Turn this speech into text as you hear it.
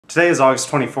Today is August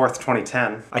 24th,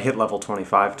 2010. I hit level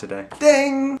 25 today.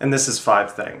 Ding! And this is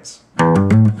 5 things.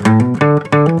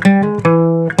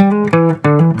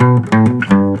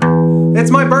 It's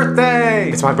my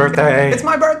birthday! It's my birthday! It's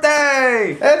my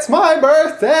birthday! It's my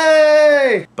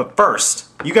birthday! But first,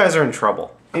 you guys are in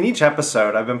trouble. In each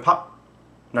episode, I've been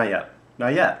Not yet.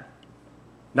 Not yet.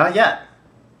 Not yet.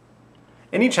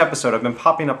 In each episode, I've been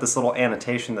popping up this little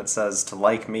annotation that says to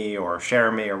like me or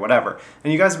share me or whatever,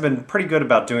 and you guys have been pretty good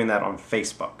about doing that on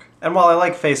Facebook. And while I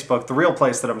like Facebook, the real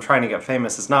place that I'm trying to get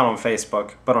famous is not on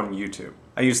Facebook, but on YouTube.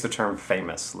 I use the term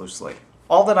famous loosely.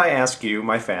 All that I ask you,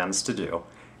 my fans, to do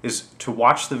is to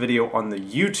watch the video on the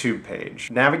YouTube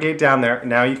page. Navigate down there,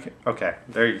 now you can, okay,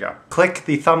 there you go. Click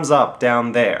the thumbs up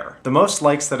down there. The most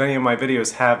likes that any of my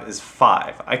videos have is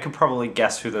 5. I could probably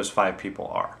guess who those 5 people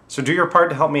are. So do your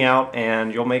part to help me out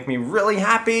and you'll make me really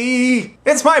happy!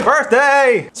 It's my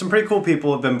birthday! Some pretty cool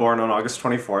people have been born on August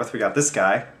 24th. We got this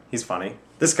guy, he's funny.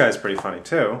 This guy's pretty funny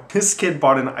too. This kid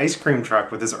bought an ice cream truck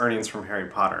with his earnings from Harry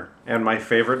Potter. And my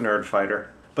favorite nerd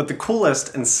fighter. But the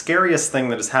coolest and scariest thing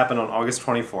that has happened on August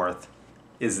 24th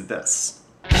is this.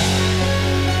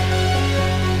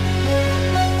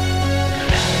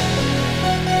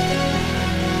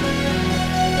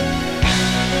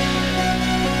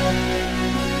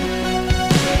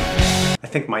 I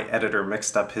think my editor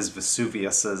mixed up his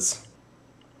Vesuviuses.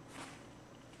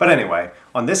 But anyway,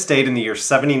 on this date in the year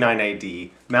 79 AD,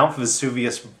 Mount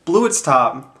Vesuvius blew its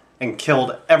top and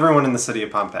killed everyone in the city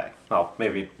of Pompeii. Well,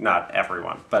 maybe not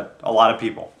everyone, but a lot of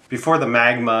people. Before the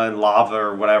magma and lava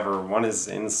or whatever, one is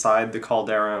inside the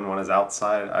caldera and one is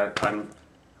outside. I'm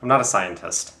not a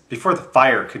scientist. Before the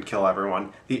fire could kill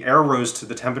everyone, the air rose to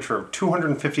the temperature of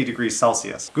 250 degrees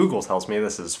Celsius. Google tells me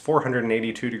this is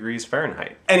 482 degrees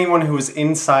Fahrenheit. Anyone who was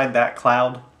inside that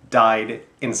cloud died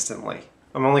instantly.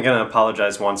 I'm only going to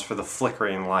apologize once for the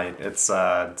flickering light. It's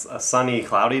a sunny,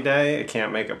 cloudy day. It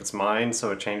can't make up its mind,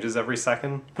 so it changes every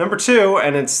second. Number 2,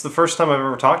 and it's the first time I've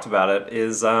ever talked about it,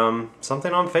 is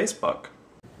something on Facebook.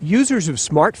 Users of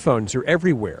smartphones are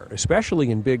everywhere,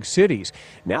 especially in big cities.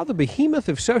 Now the behemoth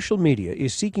of social media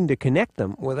is seeking to connect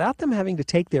them without them having to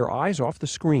take their eyes off the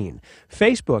screen.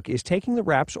 Facebook is taking the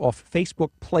wraps off Facebook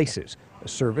Places, a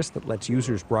service that lets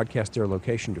users broadcast their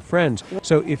location to friends.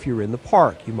 So if you're in the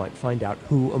park, you might find out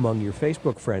who among your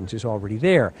Facebook friends is already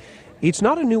there. It's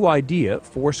not a new idea.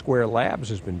 Foursquare Labs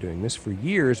has been doing this for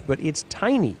years, but it's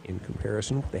tiny in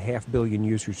comparison with the 500 million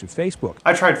users of Facebook.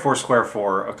 I tried Foursquare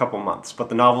for a couple months, but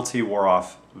the novelty wore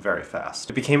off very fast.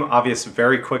 It became obvious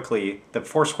very quickly that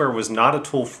Foursquare was not a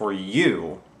tool for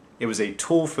you. It was a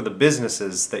tool for the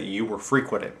businesses that you were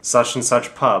frequenting. Such and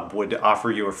such pub would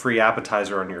offer you a free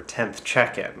appetizer on your 10th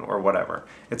check-in or whatever.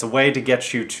 It's a way to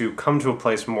get you to come to a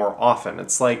place more often.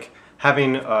 It's like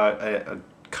having a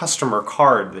customer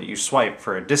card that you swipe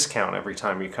for a discount every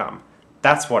time you come.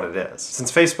 That's what it is.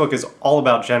 Since Facebook is all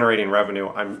about generating revenue,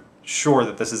 I'm sure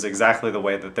that this is exactly the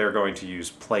way that they're going to use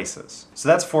Places. So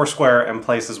that's Foursquare and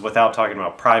Places without talking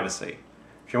about privacy.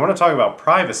 If you want to talk about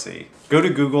privacy, go to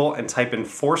Google and type in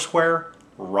Foursquare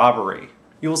robbery.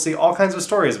 You will see all kinds of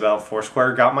stories about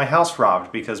Foursquare got my house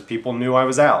robbed because people knew I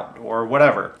was out, or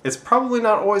whatever. It's probably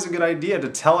not always a good idea to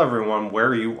tell everyone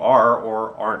where you are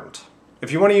or aren't.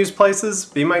 If you want to use Places,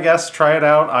 be my guest, try it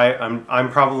out.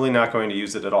 I'm probably not going to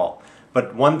use it at all.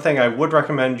 But one thing I would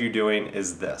recommend you doing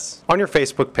is this. On your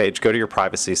Facebook page, go to your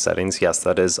privacy settings. Yes,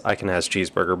 that is I Can Has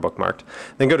Cheeseburger bookmarked.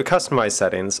 Then go to Customize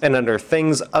Settings, and under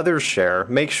Things Others Share,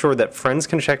 make sure that Friends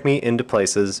Can Check Me Into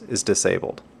Places is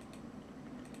disabled.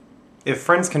 If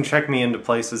Friends Can Check Me Into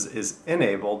Places is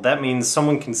enabled, that means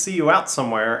someone can see you out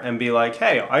somewhere and be like,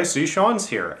 hey, I see Sean's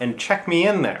here, and check me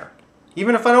in there.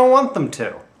 Even if I don't want them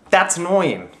to. That's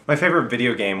annoying. My favorite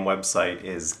video game website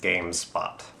is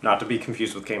GameSpot. Not to be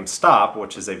confused with GameStop,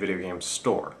 which is a video game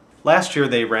store. Last year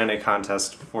they ran a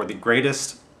contest for the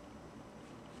greatest...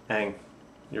 Hang,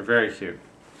 you're very cute.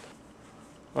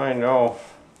 I know.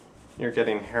 You're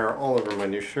getting hair all over my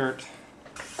new shirt.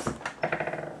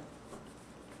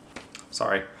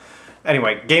 Sorry.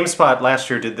 Anyway, GameSpot last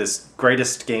year did this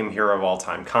greatest game hero of all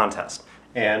time contest.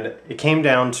 And it came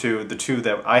down to the 2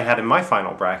 that I had in my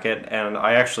final bracket, and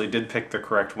I actually did pick the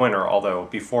correct winner, although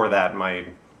before that my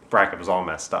bracket was all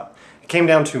messed up. It came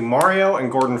down to Mario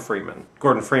and Gordon Freeman.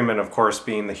 Gordon Freeman, of course,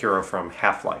 being the hero from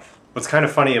Half-Life. What's kind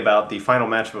of funny about the final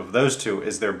matchup of those 2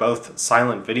 is they're both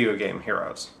silent video game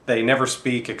heroes. They never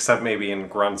speak except maybe in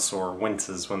grunts or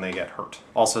winces when they get hurt.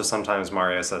 Also, sometimes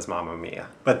Mario says Mamma Mia.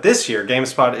 But this year,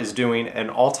 GameSpot is doing an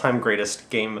all-time greatest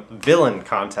game villain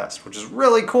contest, which is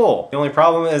really cool. The only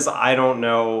problem is I don't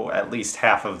know at least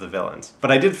half of the villains.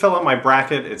 But I did fill out my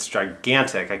bracket. It's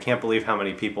gigantic. I can't believe how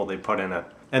many people they put in it.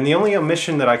 And the only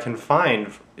omission that I can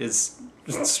find is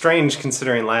strange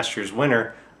considering last year's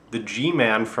winner. The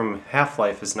G-Man from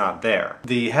Half-Life is not there.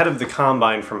 The head of the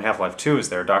Combine from Half-Life 2 is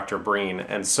there, Dr. Breen,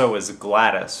 and so is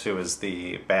Gladys, who is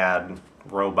the bad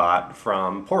robot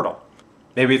from Portal.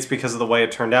 Maybe it's because of the way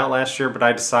it turned out last year, but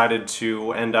I decided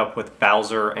to end up with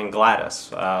Bowser and Gladys.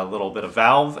 A little bit of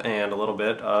Valve and a little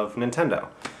bit of Nintendo.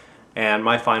 And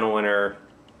my final winner,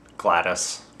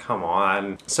 Gladys. Come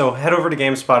on. So head over to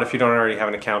GameSpot if you don't already have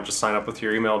an account, just sign up with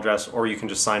your email address, or you can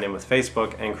just sign in with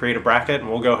Facebook and create a bracket and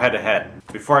we'll go head to head.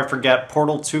 Before I forget,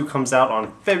 Portal 2 comes out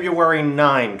on February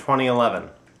 9, 2011.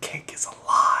 Cake is a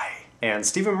lie. And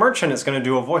Stephen Merchant is going to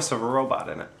do a voice of a robot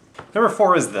in it. Number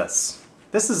 4 is this.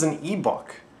 This is an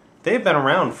ebook. They've been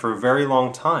around for a very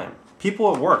long time.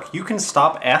 People at work, you can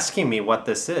stop asking me what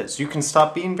this is. You can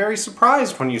stop being very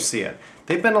surprised when you see it.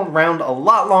 They've been around a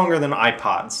lot longer than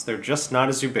iPods. They're just not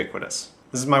as ubiquitous.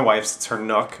 This is my wife's. It's her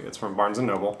Nook. It's from Barnes &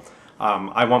 Noble.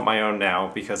 I want my own now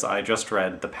because I just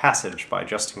read The Passage by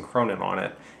Justin Cronin on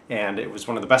it, and it was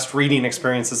one of the best reading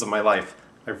experiences of my life.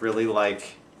 I really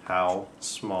like how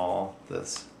small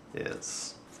this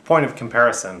is. Point of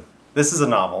comparison, this is a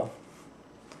novel.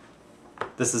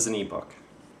 This is an ebook.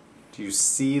 Do you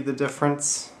see the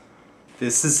difference?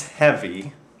 This is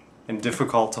heavy and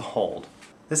difficult to hold.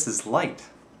 This is light.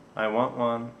 I want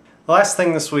one. The last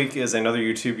thing this week is another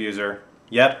YouTube user.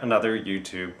 Yet another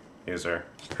YouTube user.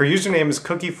 Her username is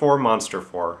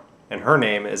Cookie4Monster4, and her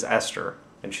name is Esther,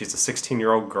 and she's a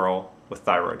 16-year-old girl with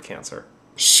thyroid cancer.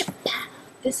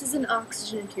 This is an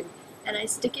oxygen tube, and I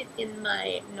stick it in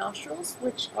my nostrils,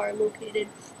 which are located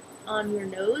on your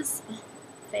nose.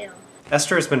 Fail.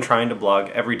 Esther has been trying to blog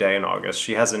every day in August.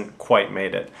 She hasn't quite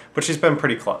made it, but she's been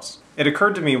pretty close. It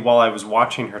occurred to me while I was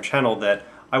watching her channel that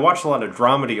I watch a lot of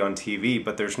dramedy on TV,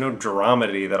 but there's no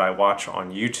dramedy that I watch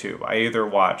on YouTube. I either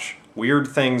watch weird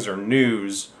things or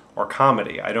news or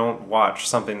comedy. I don't watch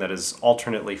something that is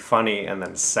alternately funny and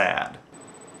then sad.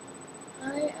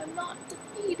 I am not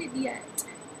defeated yet,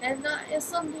 and that is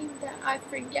something that I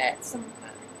forget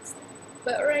sometimes.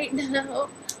 But right now,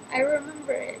 I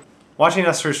remember it. Watching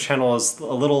Esther's channel is a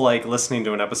little like listening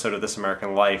to an episode of This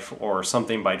American Life or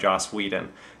something by Joss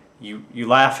Whedon. You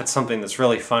laugh at something that's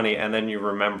really funny, and then you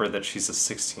remember that she's a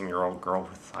 16-year-old girl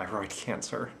with thyroid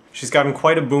cancer. She's gotten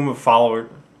quite a boom of followers.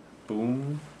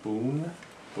 Boom.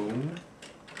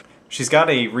 She's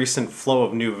got a recent flow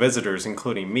of new visitors,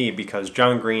 including me, because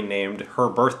John Green named her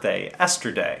birthday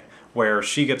Esther Day, where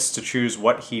she gets to choose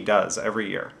what he does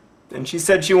every year. And she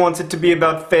said she wants it to be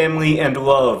about family and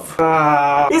love.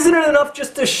 Isn't it enough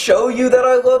just to show you that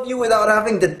I love you without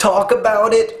having to talk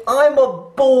about it? I'm a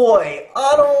boy.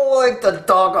 I don't like to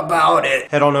talk about it.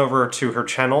 Head on over to her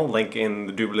channel, link in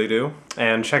the doobly-doo,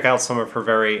 and check out some of her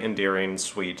very endearing,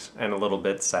 sweet, and a little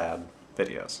bit sad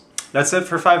videos. That's it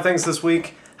for 5 things this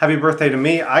week. Happy birthday to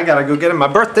me. I gotta go get in my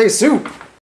birthday suit.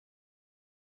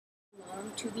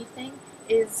 Long tubey thing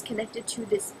is connected to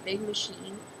this big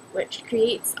machine which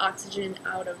creates oxygen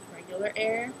out of regular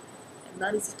air, and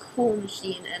that is a cool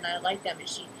machine, and I like that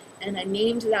machine, and I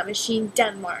named that machine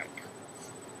Denmark.